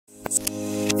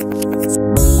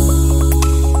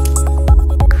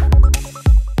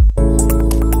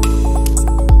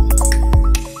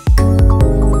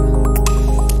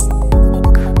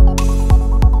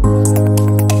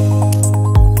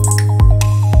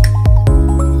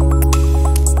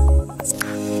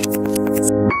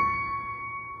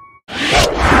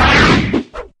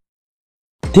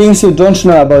Things you don't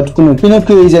know about Pinocchio.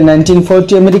 Pinocchio is a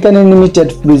 1940 American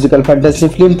animated musical fantasy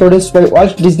film produced by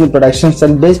Walt Disney Productions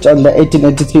and based on the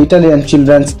 1883 Italian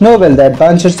children's novel The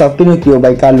Adventures of Pinocchio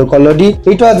by Carlo Collodi.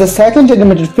 It was the second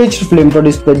animated feature film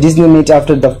produced by Disney made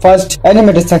after the first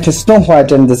animated success Snow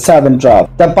White and the Seven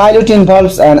Dwarfs. The pilot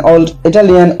involves an old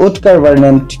Italian woodcarver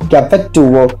named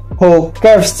Geppetto who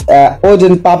carves a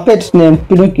wooden puppet named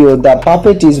Pinocchio. The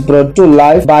puppet is brought to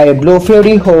life by a blue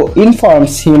fairy who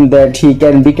informs him that he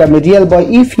can become a real boy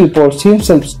if he proves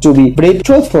himself to be brave,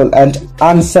 truthful, and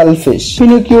unselfish.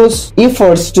 Pinocchio's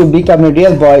efforts to become a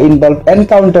real boy involve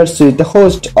encounters with a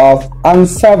host of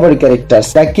unsavory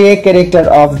characters. The K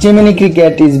character of Jiminy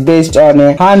Cricket is based on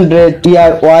a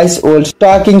 100-year-old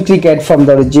talking cricket from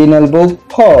the original book,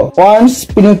 who warns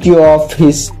Pinocchio of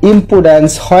his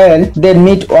impudence when they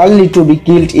meet only to be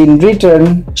killed in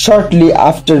return shortly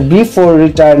after before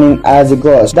returning as a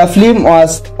ghost. The film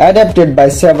was adapted by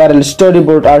several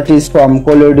storyboard artists from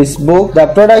Collodi's book. The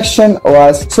production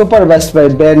was supervised by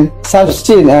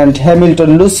Sharpsteen and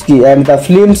Hamilton Luske, and the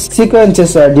film's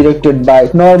sequences were directed by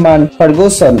Norman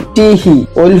Ferguson T,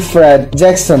 Wilfred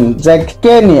Jackson,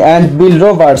 Kinney, and Bill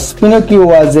Roberts. Pinocchio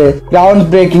was a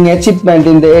groundbreaking achievement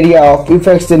in the area of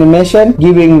effects animation,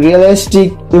 giving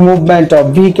realistic movement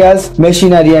of vehicles,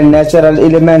 machinery, and natural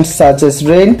elements such as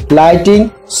rain,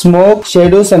 lighting, smoke,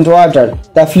 shadows, and water.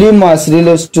 The film was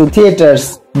released to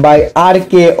theaters by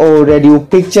RKO Radio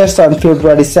Pictures on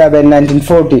February 7,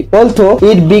 1940. Although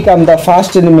it became the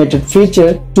first animated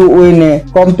feature to win a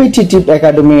competitive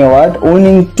Academy Award,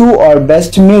 winning 2 for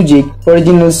Best Music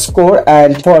Original Score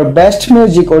and for Best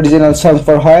Music Original Song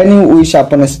for When You Wish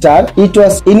Upon a Star, it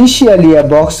was initially a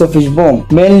box office boom,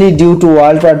 mainly due to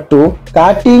World War II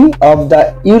cutting of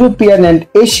the European and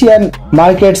Asian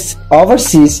markets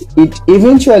overseas. It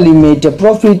eventually made a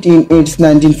profit in its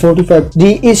 1945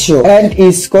 reissue and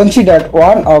is considered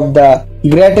one of the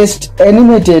greatest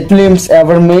animated films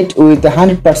ever made, with a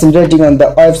 100% rating on the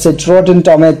website Rotten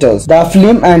Tomatoes. The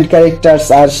film and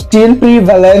characters are still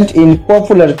prevalent in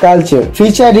popular culture,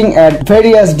 featuring at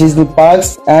various Disney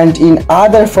parks and in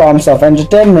other forms of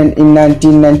entertainment. In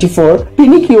 1994,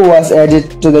 Pinocchio was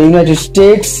added to the United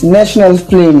States National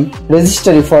Film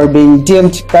Registry for being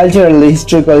deemed culturally,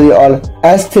 historically, or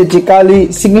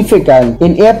aesthetically significant.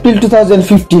 In April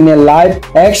 2015, a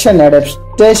live-action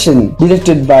adaptation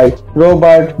directed by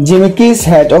Robert Zemeckis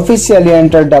had officially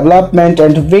entered development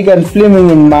and began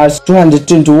filming in March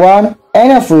 2021.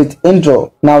 Enough with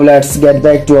intro. Now let's get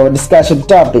back to our discussion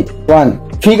topic.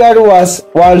 1. Figaro was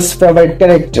Walt's favorite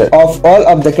character. Of all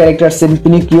of the characters in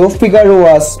Pinocchio, Figaro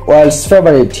was Walt's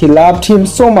favorite. He loved him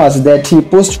so much that he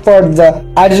pushed for the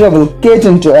adorable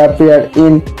kitten to appear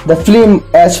in the film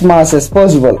as much as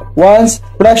possible. Once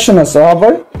production was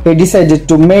over, he decided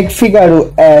to make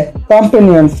Figaro a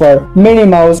companion for Minnie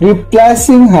Mouse,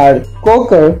 replacing her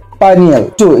cocker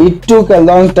Paniel. 2. It took a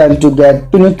long time to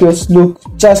get Pinocchio's look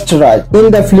just right. In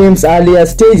the film's earlier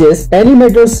stages,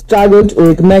 animators struggled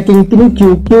with making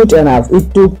Pinocchio cute enough.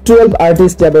 It took 12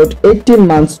 artists about 18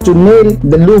 months to nail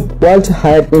the look Walt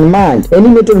had in mind.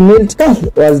 Animator Milt Kahl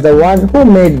was the one who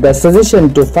made the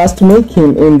suggestion to first make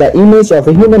him in the image of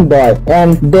a human boy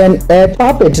and then add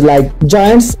puppet like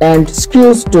giants and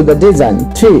screws to the design.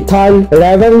 3. Thal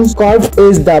Ravenscroft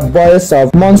is the voice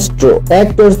of Monstro.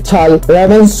 Actor Thal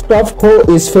Ravenscroft,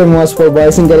 who is famous for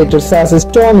voicing characters such as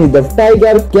Tony the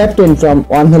Tiger Captain from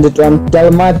 101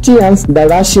 Dalmatians, the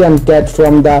Russian cat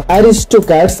from the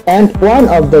Aristocrats, and one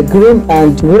of the grim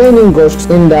and grinning ghosts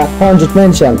in the Haunted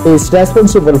Mansion, is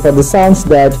responsible for the sounds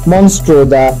that Monstro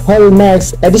the Hall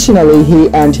makes. Additionally, he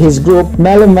and his group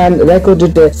Meloman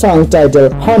recorded a song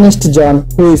titled Honest John,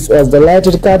 which was the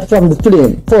later cut from the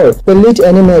film. 4. The lead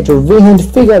animator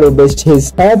Wilfred Figaro based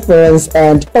his appearance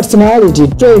and personality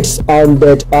traits on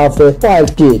that of a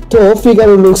wild kid. Though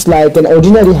Figaro looks like an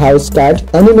ordinary house cat,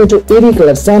 animator Eric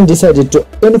Larson decided to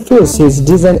infuse his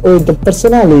design with the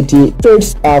personality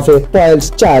traits of a wild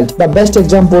child. The best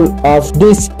example of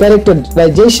this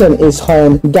characterization is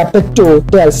when Geppetto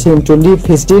tells him to leave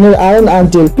his dinner iron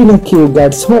until Pinocchio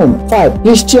gets home. 5.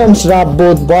 Christian Rapp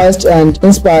both voiced and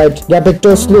inspired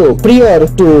Geppetto's look. Prior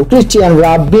to Christian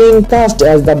Rapp being cast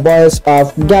as the voice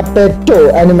of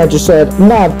Geppetto, animators were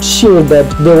not sure that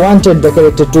they wanted the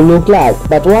character to look like,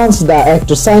 but once the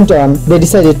actor signed on, they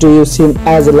decided to use him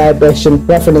as a live-action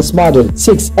reference model.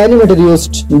 6. Animator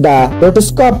used the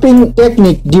rotoscoping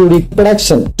technique during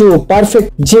production. To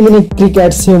perfect Jiminy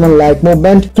Cricket's human-like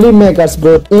movement, filmmakers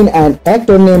brought in an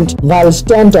actor named Walt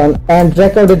Disney and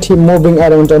recorded him moving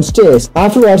around on stage.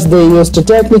 Afterwards, they used a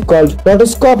technique called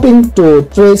rotoscoping to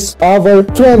trace over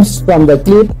frames from the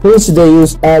clip, which they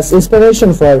used as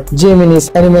inspiration for Jiminy's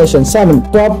animation. 7.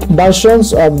 Prop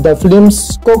versions of the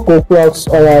film's Coco clocks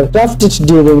were crafted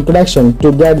during production.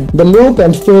 To get the look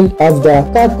and feel of the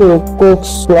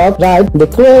Coco's clock right, the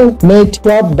crew made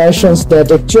prop versions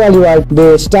that actually worked.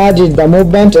 They studied the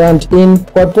movement and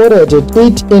incorporated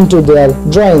it into their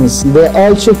drawings. They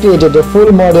also created a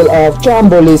full model of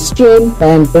Stromboli's train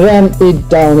and ran it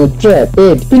down a track.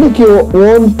 8. Pinocchio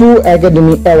won 2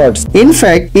 Academy Awards. In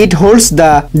fact, it holds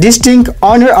the distinct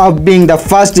honor of being the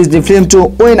first Disney film to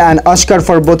win an Oscar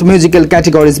for both musical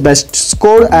categories, Best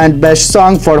Score and Best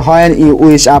Song for When You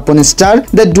Wish Upon a Star.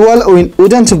 The dual win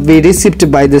wouldn't be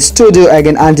received by the studio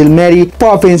again until Mary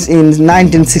Poppins in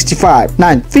 1965.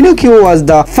 9. Pinocchio was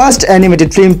the first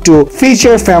animated film to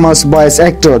feature famous voice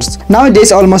actors.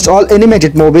 Nowadays, almost all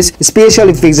animated movies,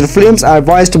 especially feature films, are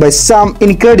voiced by some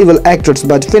incredible actors,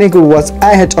 but Pinocchio was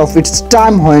ahead of its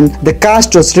time when the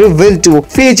cast was revealed to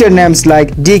feature names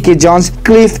like D.K. Jones,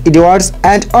 Cliff Edwards,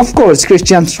 and of course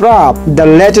Christian Sharp. The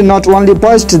latter not only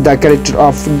voiced the character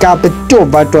of Geppetto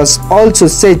but was also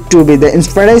said to be the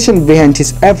inspiration behind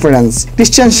his appearance.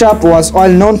 Christian Sharp was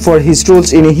well known for his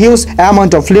roles in a huge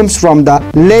amount of films from the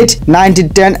late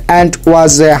 1910 and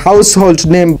was a household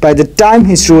name by the time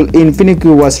his role in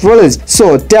Pinocchio was released.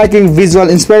 So taking visual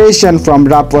inspiration from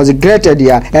Sharp was a great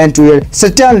idea, and we are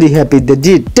certainly happy they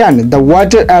did. 10. The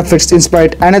water effects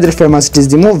inspired another famous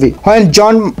Disney movie. When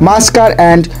John Musker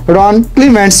and Ron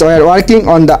Clements were working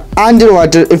on the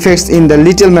underwater effects in The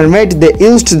Little Mermaid, they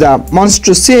used the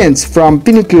monster scenes from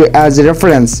Pinocchio as a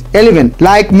reference. 11.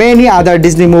 Like many other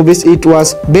Disney movies, it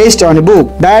was based on a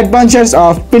book. The Adventures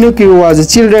of Pinocchio was a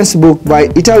children's book by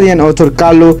Italian author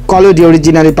Carlo Collodi,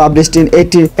 originally published in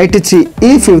 1883.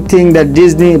 If you think that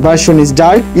Disney version is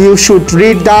dark, you should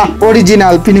read the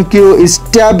original. Pinocchio is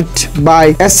stabbed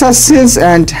by assassins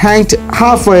and hanged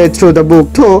halfway through the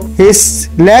book, though he is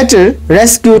later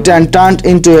rescued and turned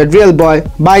into a real boy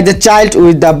by the child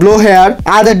with the blue hair.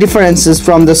 Other differences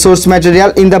from the source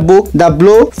material: in the book, the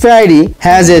Blue Fairy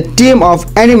has a team of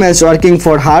animals working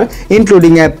for her,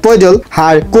 including a poodle,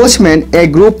 her coachman, a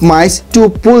group mice to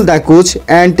pull the coach,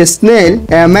 and a snail.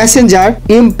 A messenger,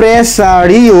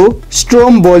 impresario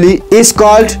Stromboli, is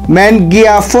called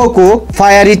Mangiafoco,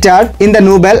 fire eater in the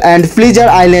novel, and Fleischer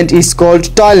Island is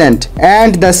called Toyland,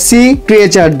 and the sea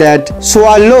creature that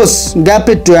swallows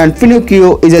Geppetto and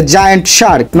Pinocchio is a giant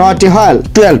shark, not a whale.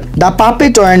 12. The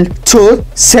puppet went through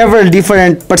several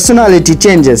different personality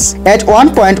changes. At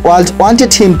one point, Walt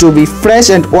wanted him to be fresh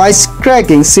and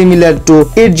wisecracking, similar to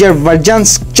Edgar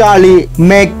Virgin's Charlie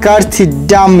McCarthy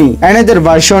dummy. Another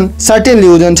version certainly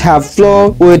wouldn't have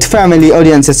flowed with family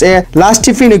audiences. A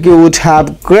lusty Pinocchio would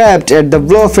have grabbed at the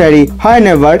Blue Fairy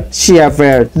whenever she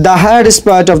appeared. The hardest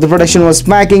part of the production was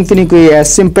making Pinocchio a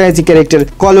sympathetic character.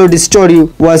 Collodi's story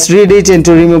was rewritten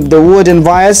to remove the wooden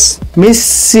bias,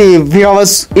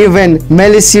 mischievous, even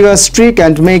malicious streak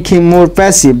and make him more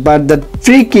passive, but the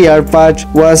trickier part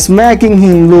was making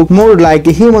him look more like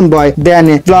a human boy than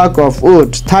a block of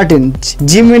wood. 13.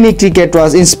 Jiminy Cricket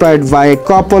was inspired by a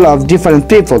couple of different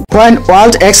people. When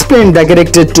Walt explained the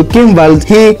character to Kimball,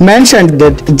 he mentioned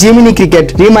that Jiminy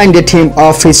Cricket reminded him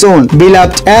of his own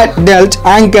beloved adult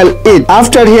Uncle Ed.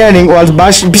 After hearing Walt's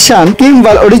version,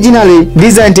 Kimball originally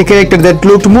designed a character that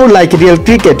looked more like a real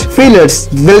cricket: feelers,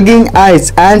 bulging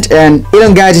eyes, and an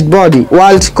elongated body.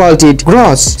 Walt called it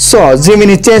gross. So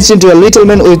Jiminy changed into a little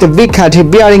man with a big hat,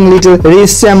 bearing little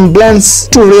resemblance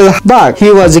to real bug.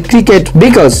 He was a cricket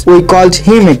because we called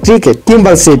him a cricket,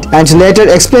 Kimball said, and later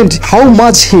explained how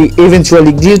much he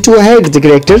eventually grew to hate the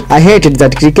character. I hated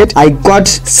that cricket. I got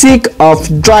sick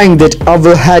of drawing that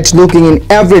oval hat looking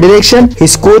in every direction.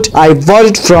 His quote: I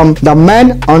borrowed from the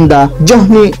man on the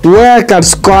Johnny Walker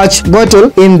Scotch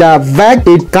bottle. In the back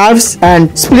it carves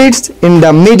and splits in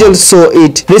the middle so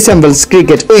it resembles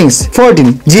cricket wings.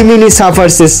 14. Jiminy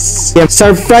suffers a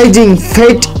became surprising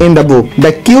fate in the book.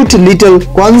 The cute little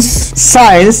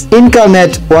conscience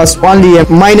incarnate was only a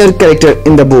minor character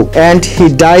in the book, and he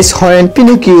dies when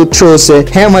Pinocchio throws a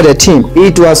hammer at him.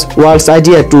 It was Walt's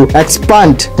idea to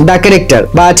expand the character,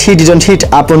 but he didn't hit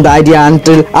upon the idea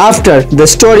until after the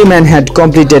storyman had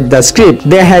completed the script.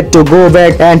 They had to go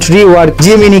back and rework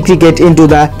Jiminy Cricket into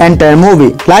the entire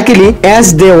movie. Luckily,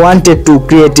 as they wanted to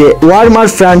create a warmer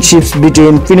friendship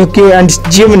between Pinocchio and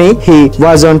Jiminy, he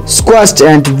wasn't squashed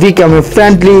and became a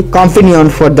friendly companion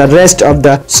for the rest of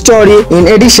the story. In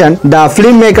addition, the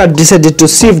filmmaker decided to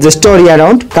shift the story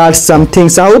around, cut some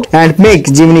things out, and make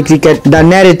Jiminy Cricket the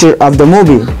narrator of the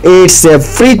movie. It's a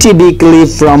pretty big leap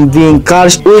from being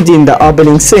cursed within the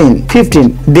opening scene.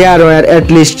 15. There were at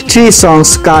least 3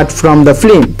 songs cut from the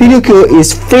film. Pinocchio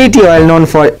is pretty well known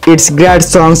for its great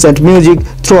songs and music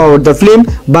throughout the film,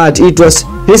 but it was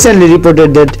recently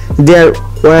reported that there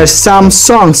were some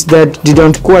songs that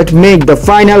didn't quite make the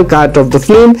final cut of the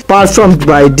film, performed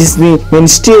by Disney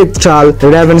minstrel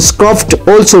Ravenscroft,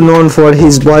 also known for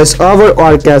his voice-over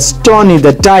work as Tony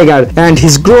the Tiger, and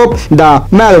his group the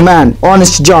Mailman.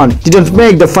 Honest John didn't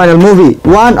make the final movie.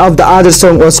 One of the other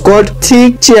songs was called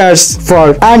 3 Cheers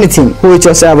for Anything, which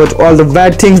was about all the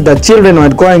bad things that children were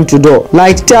going to do,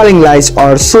 like telling lies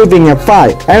or sweeping a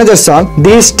pie. Another song,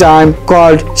 this time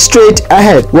called Straight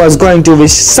Ahead, was going to be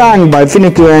sung by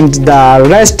Pinocchio and the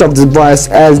rest of the boys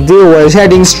as they were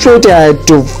heading straight ahead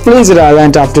to Pleasure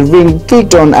Island after being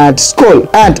kicked on at school,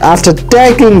 and after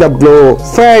taking the blow,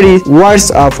 fairy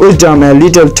words of wisdom a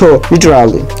little too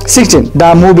literally. 16.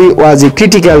 The movie was a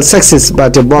critical success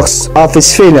but a box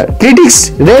office failure.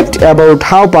 Critics raved about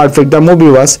how perfect the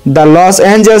movie was. The Los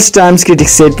Angeles Times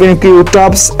critics said Pinocchio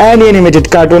tops any animated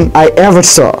cartoon I ever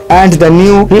saw, and the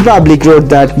New Republic wrote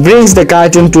that brings the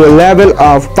cartoon to a level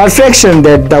of perfection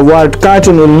that the word cartoon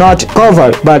will not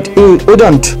cover, but you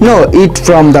wouldn't know it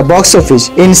from the box office.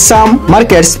 In some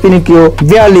markets, Pinocchio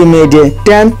barely made a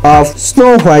tenth of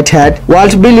Snow White had.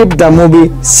 Walt believed the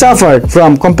movie suffered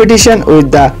from competition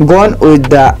with the Gone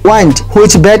with the Wind,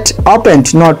 which bet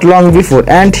opened not long before,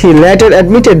 and he later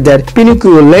admitted that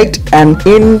Pinocchio lacked an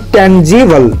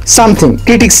intangible something.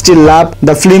 Critics still love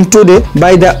the film today.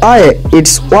 By the way,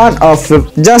 it's one of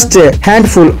just a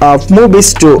handful of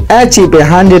movies to achieve a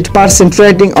 100%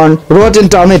 rating on Rotten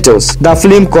Tomatoes. The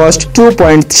film cost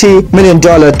 $2.3 million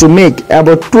to make,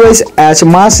 about twice as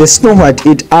much as Snow White.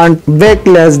 It earned back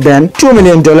less than $2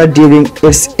 million during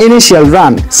its initial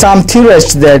run. Some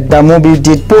theorize that the movie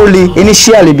did poorly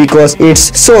initially because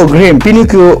it's so grim.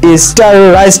 Pinocchio is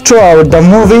terrorized throughout the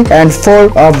movie, and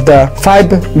 4 of the 5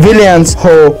 villains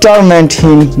who torment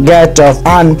him get off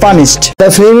unpunished.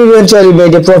 The film eventually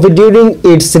made a profit. During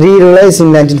its re-release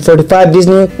in 1945,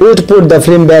 Disney would put the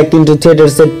film back into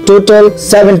theaters a total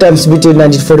 7 times between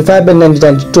 1945 and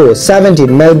 1992.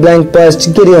 17. Mel Blanc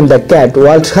voiced Gideon the Cat.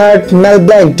 Walt hired Mel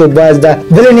Blanc to voice the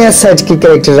villainous sidekick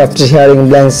character. After hearing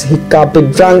Blanc's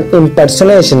copied drunk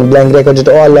impersonation, Blanc recorded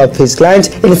all of his lines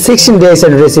in 16 days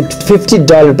and received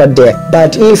 $50 per day.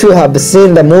 But if you have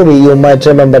seen the movie, you might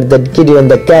remember that Gideon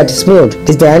the Cat is mute.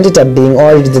 Disney ended up being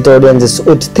worried that audiences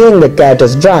would think the cat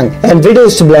was drunk, and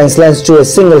reduced Blanc's lines to a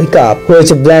single hiccup, which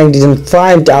Blanc didn't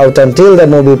find out until the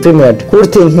movie premiered.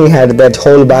 Good thing he had that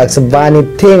whole box of bunny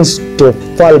things to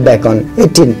fall back on.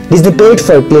 18. Disney paid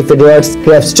for Cliff Edwards'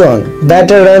 gravestone.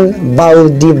 Veteran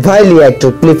vaudeville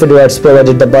actor Cliff Edwards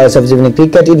provided the voice of Jiminy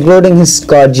Cricket, including his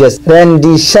gorgeous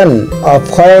rendition of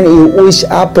When You Wish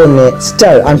Upon a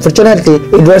Star. Unfortunately,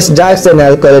 Edwards' drugs and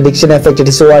alcohol addiction affected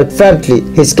his work greatly.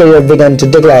 His career began to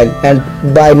decline, and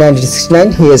by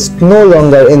 1969, he is no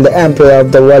longer in the employ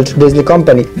of the Walt Disney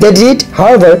Company. They did,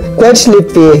 however, quietly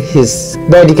pay his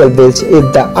medical bills.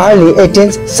 In the early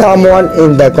 18th, someone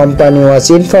in the company was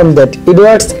informed that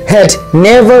Edwards had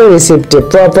never received a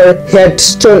proper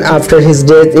headstone after his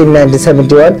death in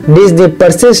 1971. Disney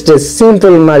purchased a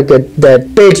simple market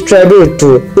that paid tribute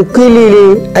to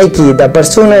Ukulele Ike, the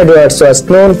persona Edwards was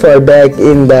known for back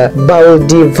in the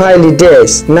vaudeville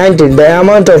days. 19. The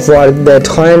amount of work that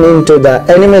went into the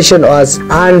animation was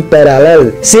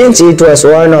unparalleled. Since it was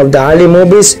one of the early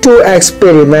movies to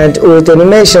experiment with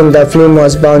animation, the film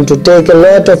was bound to take a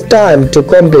lot of time to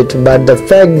complete, but the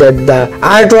fact that the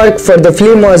artwork for the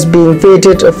film was being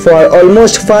created for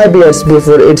almost 5 years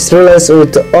before its release,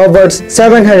 with over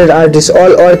 700 artists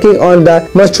all working on the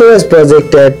monstrous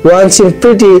project at once, in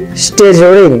pretty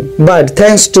staggering. But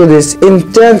thanks to this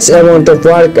intense amount of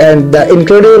work and the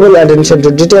incredible attention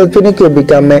to detail, Pinocchio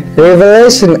became a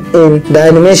revelation in the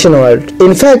animation world.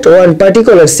 In fact, one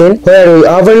particular scene where we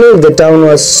overlooked the town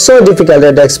was so difficult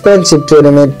and expensive to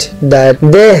animate that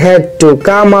they had to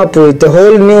come up with a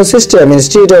whole new system.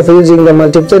 Instead of using the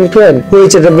multiplane crane,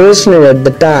 which was revolutionary at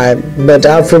the time. But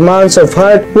after months of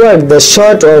hard work, the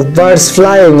shot of birds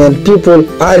flying and people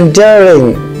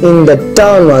entering in the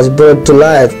town was brought to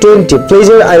life. 20.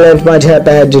 Pleasure Island might have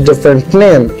had a different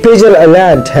name. Pleasure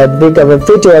Island had become a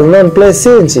pretty well-known place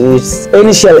since its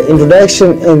initial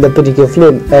introduction in the Pinocchio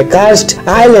film. A cursed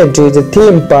island with a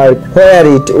theme park where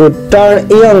it would turn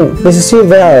young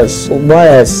mischievous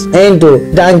boys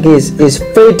into donkeys is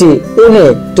pretty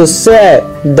unique, to say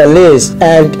the least,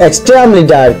 and extremely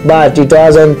dark, but it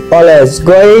wasn't always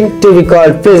going to be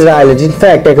called Pleasure Island. In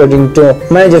fact, according to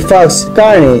manager Fox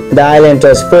Kearney, the island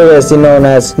was previously known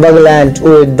as Bugland,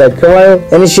 with the crew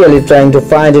initially trying to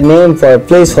find a name for a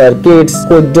place where kids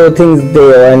could do things they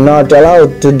were not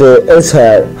allowed to do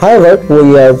elsewhere. However,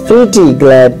 we are pretty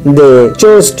glad they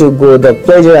chose to go the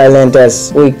Pleasure Island,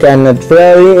 as we cannot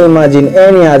really imagine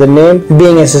any other name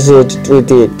being associated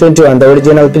with it. 21. The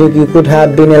original Pinocchio could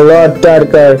have been a lot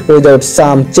darker without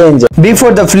some changes.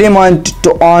 Before the film went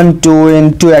on to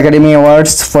win 2 Academy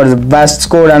Awards for the Best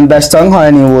Score and Best Song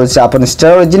when he was Japanese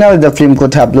star, originally the film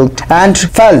could have looked and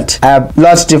felt a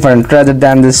lot different. Rather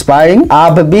than the inspiring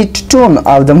upbeat tone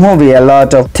of the movie, a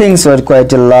lot of things were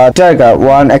quite a lot darker.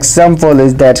 One example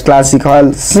is that classic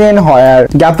oil scene where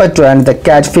Geppetto and the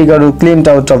cat figure who climbed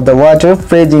out of the water,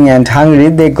 freezing and hungry.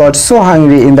 They got so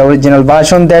hungry in the original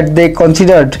version that they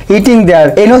considered eating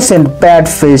their innocent pet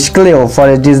fish Cleo. For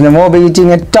a Disney movie,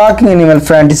 eating a talking animal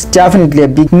friend is definitely a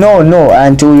big no-no,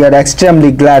 and we are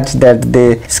extremely glad that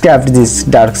they scrapped this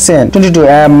dark scene. 22.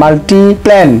 A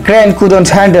multi-plane crane couldn't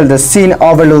handle the scene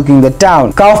overlooking the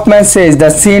town. Kaufman says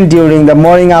the scene during the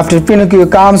morning after Pinocchio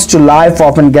comes to life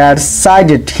often gets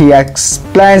sided. He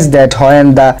explains that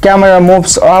when the camera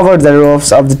moves over the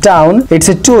roofs of the town, it's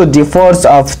a tour de force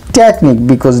of technique,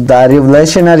 because the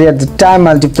revolutionary at the time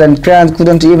multiplane cranes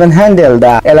couldn't even handle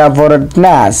the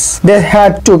elaborateness. They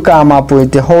had to come up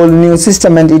with a whole new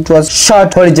system, and it was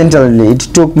shot horizontally. It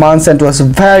took months and was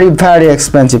very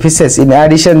expensive. He says, in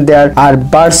addition, there are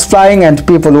birds flying and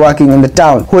people walking in the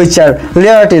town, which are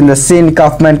layered in the scene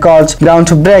Kaufman calls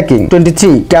groundbreaking.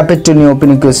 23. Geppetto knew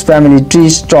Pinocchio's family tree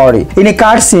story. In a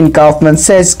car scene, Kaufman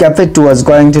says Geppetto was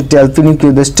going to tell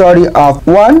Pinocchio the story of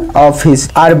one of his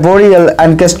arboreal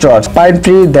ancestors, pine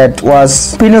tree that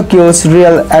was Pinocchio's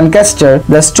real ancestor.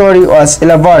 The story was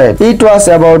elaborate. It was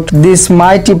about this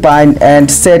mighty pine and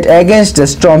set against the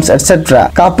storms,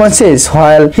 etc. Kaufman says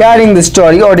while hearing the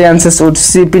story, audiences would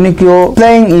see Pinocchio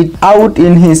playing it out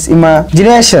in his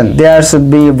imagination. There should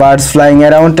be birds flying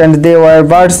around, and they were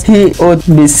birds he would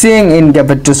be seeing in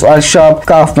Geppetto's workshop,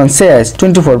 Kaufman says.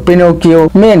 24. Pinocchio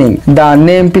meaning. The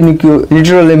name Pinocchio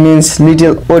literally means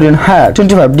little wooden hair.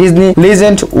 25. Disney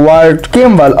legend Walt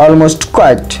Kimball almost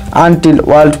quit until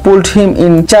Walt put him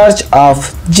in charge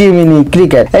of Jiminy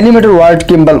Cricket. Animator Walt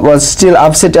Kimball was still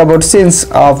upset about scenes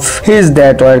of his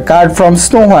that were cut from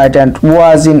Snow White and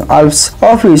was in Alf's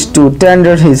office to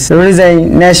tender his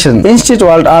resignation. Instead,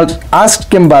 Walt asked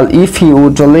Kimball if he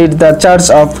would lead the charge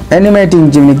of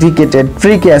animating Jiminy Cricket, a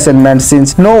tricky assignment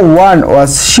since no one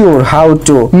was sure how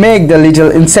to make the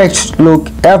little insect look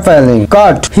appealing.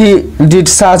 God, he did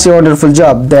such a wonderful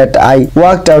job that I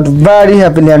walked out very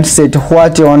happily and said,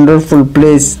 what a wonderful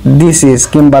place this is,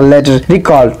 Kimball later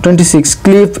recalled. 26.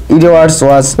 Cliff Edwards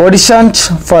was auditioned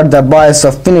for the voice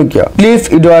of Pinocchio.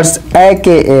 Cliff Edwards,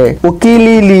 aka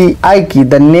Ukulele Ike,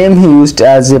 the name he used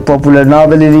as a popular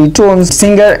novelty tune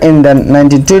singer in the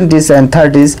 1920s and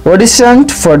 30s,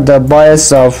 auditioned for the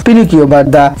voice of Pinocchio,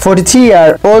 but the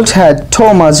 43-year-old had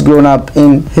too much grown up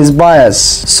in his voice,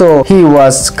 so he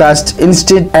was cast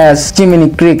instead as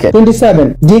Jiminy Cricket.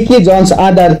 27. Dickie Jones'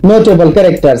 other notable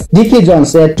characters. Dickie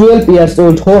Jones, a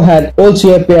 12-year-old who had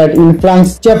also appeared in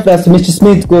Frank's chapters Mr.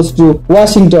 Smith Goes to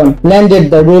Washington, landed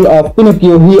the role of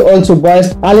Pinocchio. He also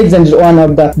voiced Alexander, one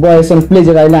of the boys on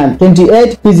Pleasure Island.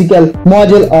 28. Physical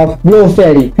model of Glow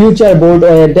Fairy. Future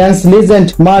Broadway dance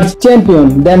legend March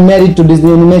Champion, then married to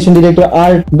Disney animation director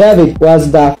Art Babbitt,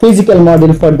 was the physical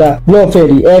model for the Glow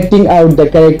Fairy, acting out the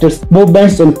character's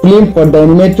movements on film for the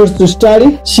animators to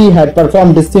study. She had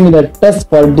performed a similar task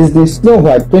for Disney Snow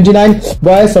White. 29.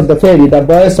 Voice of the Fairy. The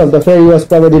voice of the fairy was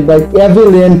provided by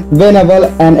Evelyn Venable,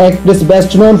 an actress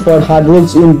best known for her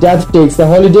roles in Death Takes a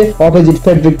Holiday opposite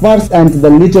Frederick Marx and The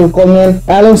Little Colonel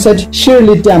alongside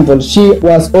Shirley Temple. She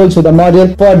was also the model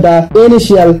for the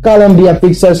initial Columbia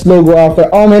Pictures logo of a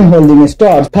woman holding a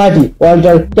star. 30.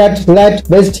 Walter Catlett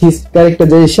based his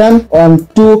characterization on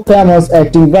two famous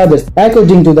acting brothers.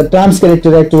 According to the Trump's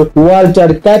character actor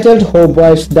Walter Catlett, who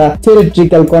voiced the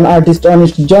theatrical con artist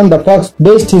Honest John, the Fox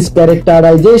based his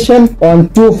characterization on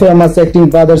two famous acting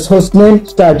brothers whose name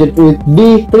started with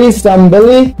B.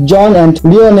 Presumably John and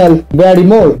Leo Lionel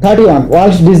Barrymore. 31.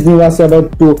 Walt Disney was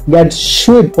about to get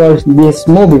sued for this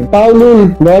movie. Paolo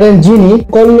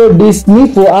Lorenzini, Carlo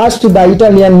Disney, who asked the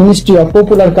Italian Ministry of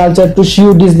Popular Culture to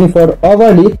sue Disney for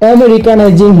overly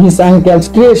Americanizing his uncle's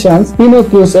creations.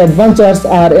 Pinocchio's adventures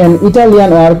are an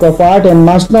Italian work of art and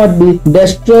must not be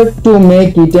destroyed to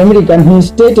make it American. He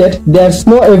stated there's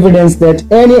no evidence that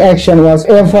any action was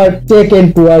ever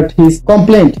taken toward his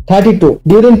complaint. 32.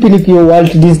 During Pinocchio,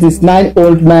 Walt Disney's 9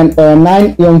 old men or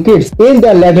 9 young kids. In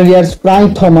their later years,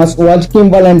 Frank Thomas, Walt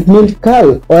Kimball and Milt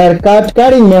Kahl were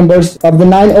card-carrying members of the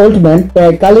 9 old men,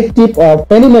 a collective of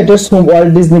animators whom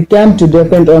Walt Disney came to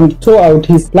depend on throughout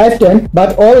his lifetime,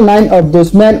 but all 9 of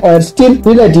those men were still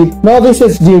relative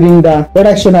novices during the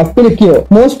production of Pinocchio.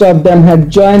 Most of them had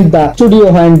joined the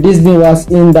studio when Disney was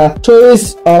in the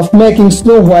throes of making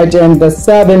Snow White and the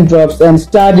Seven Dwarfs and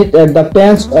studied at the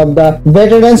pens of the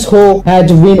veterans who had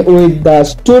been with the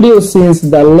studio since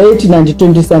the late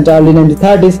 1920s and early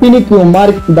 1930s. Pinocchio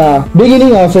marked the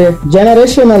beginning of a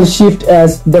generational shift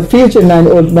as the future 9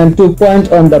 old men took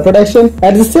point on the production.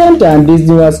 At the same time,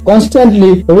 Disney was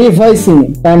constantly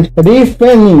revising and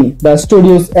refining the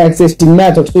studio's existing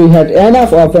methods. We had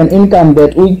enough of an income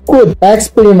that we could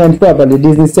experiment properly,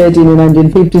 Disney said in a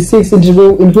 1956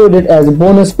 interview included as a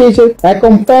bonus feature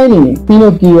accompanying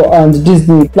Pinocchio on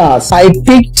Disney Plus. I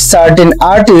picked certain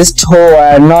artists who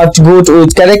were not good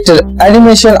with character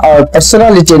animation or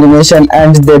personality animation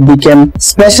and they became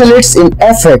specialists in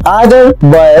effect. Other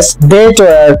boys that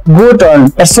were good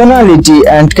on personality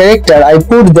and character, I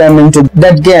put them into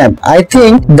that game. I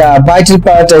think the vital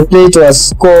part I played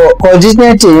was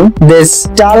coordinating these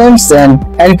talents and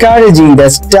encouraging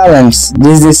these talents.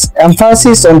 This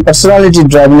emphasis on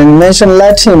personality-driven animation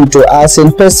led him to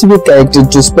assign specific characters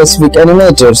to specific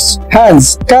animators.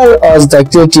 Hence, Carl was the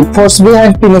creative force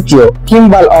behind Pinocchio.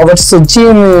 Kimball oversaw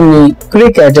Jiminy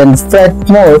Cricket and Fred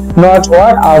Moore, not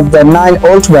one of the 9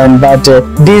 old men, but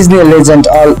Disney legend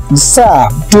all Sam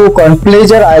took on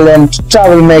Pleasure Island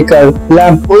troublemaker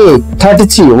Lamp Week.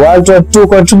 33. World War II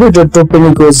contributed to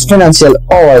Pinocchio's financial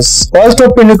woes.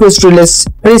 Although Pinocchio's release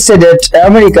preceded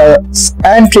America's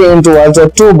entry into World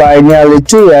War II by nearly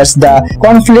 2 years, the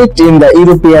conflict in the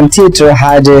European theater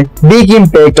had a big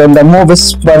impact on the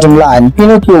movie's bottom line.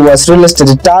 Pinocchio was released at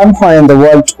a time when the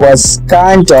world was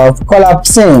kind of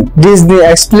collapsing. Disney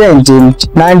explained in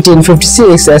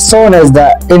 1956, as soon as the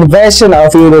invasion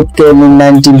of Europe came in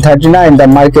 1939, the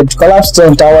market collapsed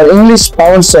and our English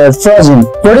pounds were frozen.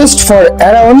 Produced for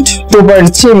around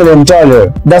 $2.3 million,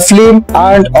 the film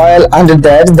earned oil under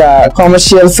that. The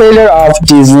commercial failure of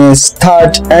Disney's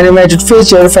third animated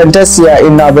feature, Fantasia,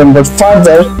 in November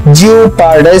further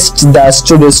jeopardized the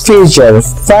studio's future.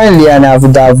 Finally, enough,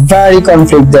 the very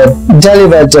conflict that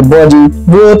delivered a body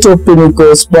blew to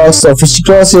Pinocchio's box office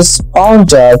grosses on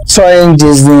top, throwing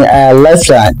Disney a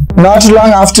lifeline. Not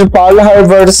long after Pearl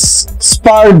Harbor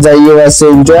spurred the USA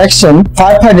into action,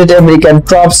 500 American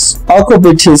troops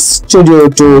occupied his studio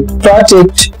to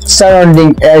protect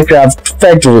surrounding aircraft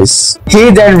factories.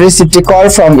 He then received a call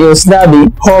from US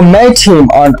Navy, who made him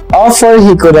an offer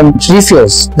he couldn't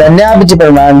refuse. The Navy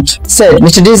department said,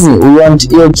 "Mr. Disney, we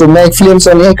want you to make films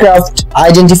on aircraft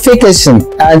identification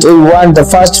and we want the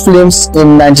first films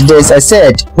in 90 days. I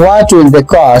said, what will they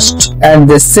cost? And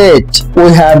they said,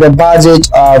 we have a budget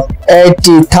of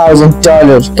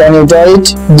 $80,000. Can you do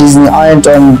it? Disney went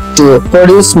on to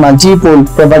produce multiple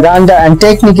propaganda and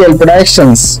technical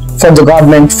productions for the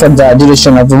government for the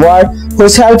duration of the war,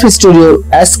 which helped his studio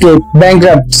escape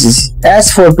bankruptcy.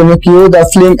 As for Pinocchio, the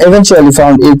film eventually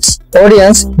found its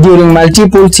audience during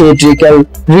multiple theatrical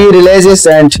re-releases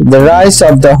and the rise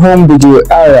of the home video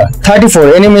era.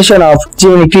 34. Animation of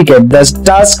Jiminy Cricket. The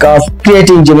task of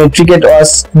creating Jiminy Cricket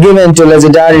was given to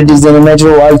legendary Disney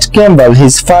animator Walt Kimball.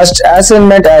 His first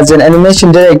assignment as an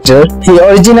animation director, he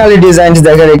originally designed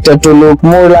the character to look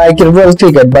more like a real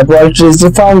cricket, but Walt Disney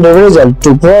found the result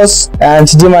too gross and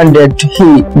demanded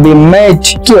he be made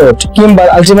cute. Kimball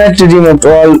ultimately removed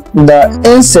all the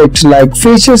insect-like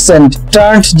features and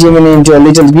turned Jiminy into a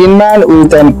little green man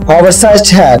with an oversized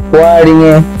hat, wearing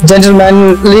a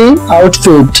gentlemanly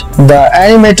outfit. The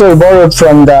animator borrowed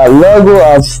from the logo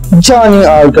of Johnny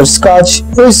Walker Scotch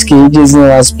whiskey. Disney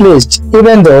was pleased,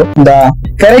 even though the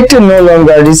character no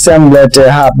longer resembled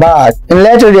a bat. In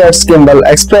later years, Kimball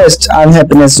expressed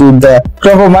unhappiness with the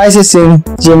compromises in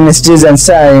Jiminy's design,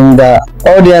 saying the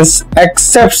audience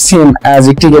accepts him as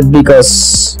a cricket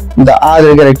because the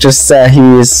other characters say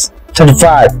he is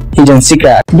 35. Hidden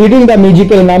Secret. During the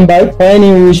musical number When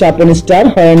You Wish Upon a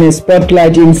Star, when a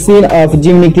spotlight in scene of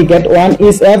Jiminy Cricket, one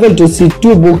is able to see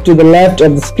two books to the left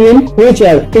of the screen, which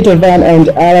are Peter Pan and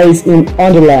Alice in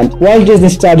Wonderland. Walt Disney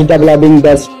started developing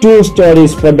the two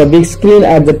stories for the big screen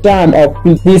at the time of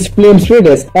these films'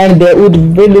 release, and they would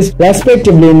be released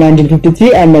respectively in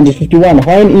 1953 and 1951.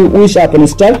 When You Wish Upon a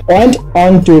Star went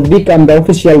on to become the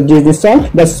official Disney song.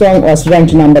 The song was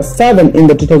ranked number 7 in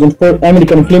the 2004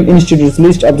 American Film Institute's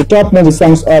list of the top movie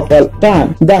songs of all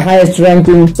time, the highest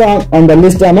ranking song on the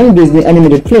list among Disney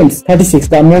animated films. 36.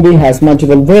 The movie has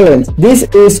multiple villains. This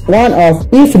is one of,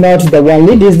 if not the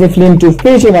only, Disney film to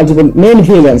feature multiple main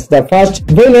villains. The first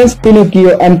villain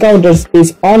Pinocchio encounters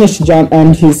is Honest John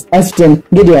and his assistant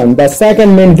Gideon. The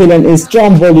second main villain is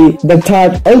Stromboli. The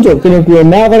third, although Pinocchio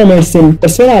never meets him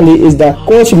personally, is the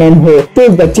coachman who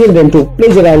took the children to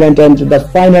Pleasure Island, and the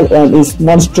final one is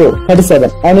Monstro.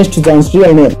 37. Honest John's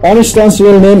real name. Honest John's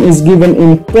real name is given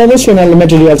in promotional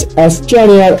materials as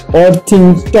Chanier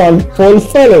Orthington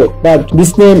Foolfellow, but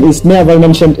this name is never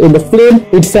mentioned in the film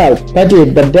itself.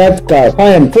 38. The Death Card.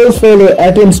 When Foolfellow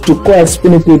attempts to coax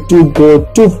Pinocchio to go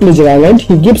to Pleasure Island,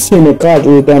 he gives him a card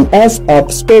with an ace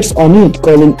of spades on it,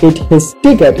 calling it his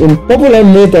ticket. In popular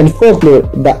myth and folklore,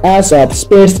 the ace of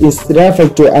spades is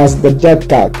referred to as the Death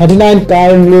Card. 39.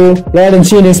 Carlo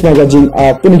Lorenzini's magazine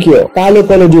of Pinocchio. Carlo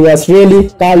Collodi was really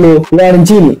Carlo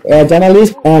Lorenzini, a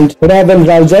journalist and rebel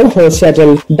rouser who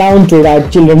settled down to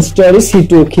write children's stories. He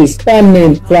took his pen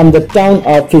name from the town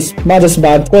of his mother's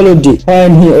birth, Collodi.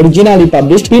 When he originally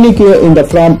published Pinocchio in the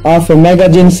form of a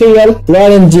magazine serial,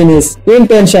 Lorenzini's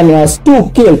intention was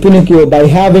to kill Pinocchio by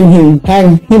having him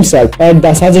hang himself. At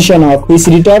the suggestion of his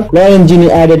editor, Lorenzini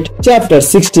added chapter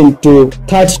 16 to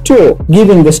 32,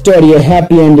 giving the story a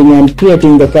happy ending and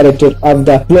creating the character of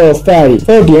the Glow Fairy.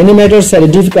 40. Animators had a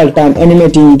difficult time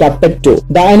animating Geppetto.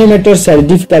 The animators had a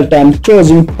difficult time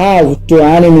choosing how to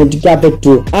animate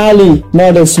Geppetto. Early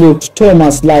models looked too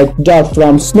much like Dog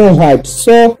from Snow White,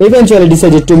 so eventually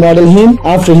decided to model him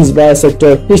after his voice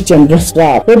actor Christian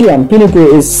Straub. 41.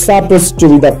 Pinocchio is supposed to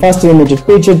be the first animated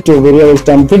feature to be released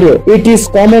on video. It is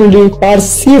commonly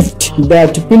perceived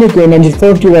that Pinocchio in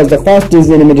 1940 was the first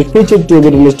Disney animated feature to be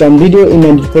released on video. In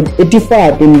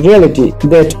 1985, in reality,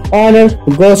 that honor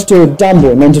goes to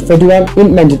Dumbo. 1941.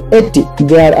 In 1980,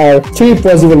 there are 3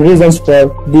 possible reasons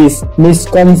for this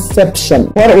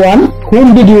misconception. For one,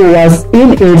 home video was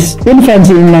in its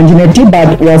infancy in 1980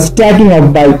 but was taken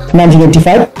up by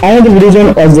 1985. Another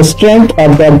reason was the strength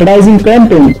of the advertising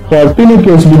campaign for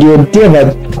Pinocchio's video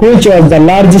debut, which was the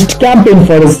largest campaign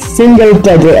for a single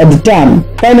title at the time.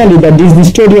 Finally, the Disney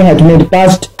studio had made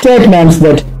past statements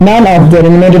that none of their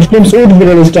animated films would be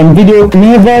released on video.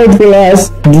 Nevertheless,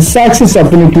 the success of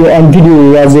Pinocchio on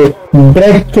video was a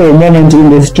breakthrough moment in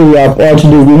the history of Walt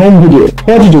Disney home video.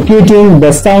 42. Creating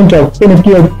the sound of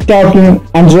Pinocchio talking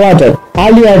underwater.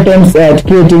 Earlier attempts at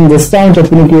creating the sound of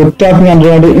Pinocchio talking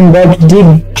underwater involved Dick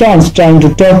Jones trying to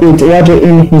talk with water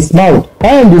in his mouth.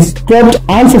 When this proved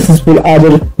unsuccessful,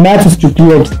 other methods to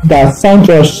create the sound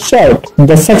were short.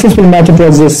 The successful method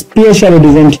was a specially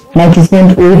designed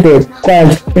microphone with a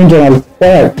coiled internal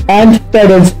wire and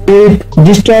pedals which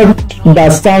distort the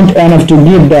sound enough to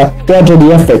give the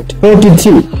watery effect.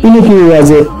 43. Pinocchio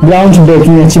was a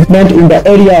groundbreaking achievement in the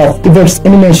area of effects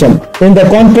animation. In the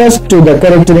contrast to the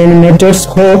character animators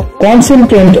who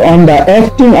concentrate on the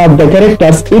acting of the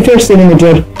characters, effects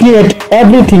animators create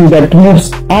everything that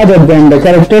moves other than the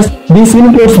characters. This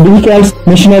includes vehicles,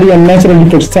 machinery and natural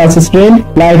effects such as rain,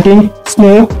 lighting,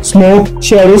 snow, smoke,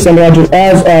 cherries and water,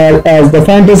 as well as the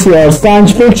fantasy or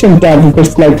science fiction type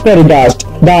effects like fairy dust.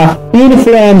 The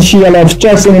influential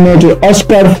abstract animator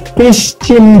Oscar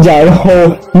Fischinger,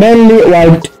 who mainly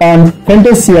worked on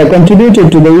Fantasia,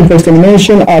 contributed to the effects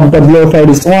animation of the Glow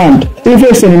Fairy's wand.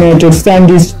 Effects animator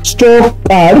Sandy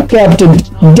Stoker kept a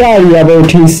diary about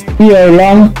his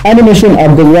year-long animation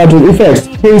of the water effects,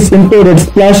 which included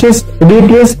splashes,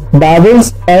 ripples,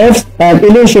 bubbles, waves, and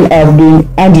illusion of being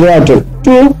underwater.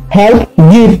 To help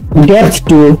give depth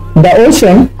to the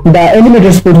ocean, the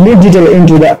animators put more detail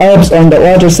into the waves on the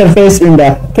water surface in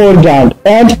the foreground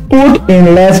and put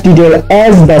in less detail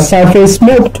as the surface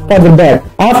moved further back.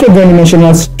 After the animation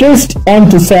was traced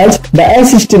onto cells, the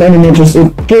assistant animators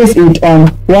would trace it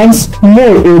on once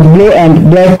more with blue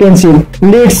and black pencil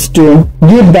leads to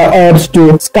give the waves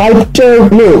to sculpture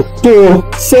blue. To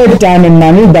save time and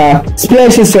money, the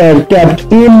splashes were kept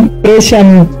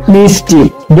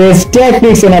impressionistic. These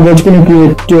techniques enabled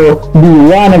Pinocchio to be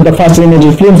one of the first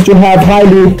animated films to have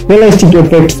highly realistic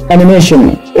effects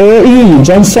animation. O.E.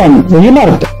 Johnson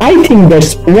remarked, "I think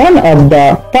that's one of the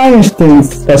finest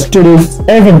things the studio's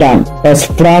ever done." As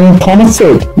Frank Thomas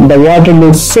said, "The water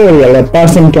looks so real, a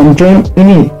person can dream in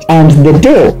it." And the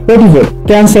whatever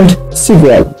cancelled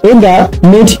sequel. In the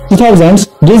mid-2000s,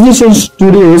 Disney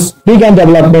Studios began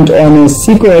development on a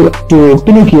sequel to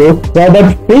Pinocchio. Robert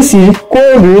Pesci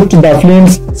co-wrote the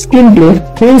film's screenplay,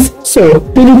 which saw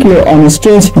Pinocchio on a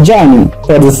strange journey.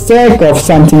 For the sake of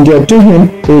something dear to him,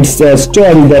 it's a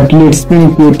story that leads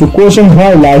Pinocchio to question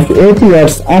why life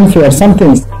appears unfair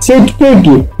sometimes. Said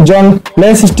Peggy, John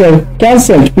Lasseter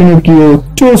cancelled Pinocchio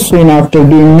too soon after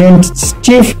being named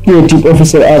Chief Creative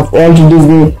Officer of Walt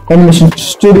Disney Animation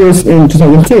Studios in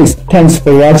 2006. Thanks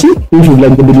for watching. If you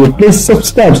like the video, please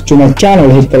subscribe to my channel,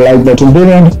 hit the like button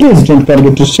below, and please don't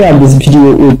forget to share this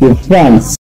video with your friends.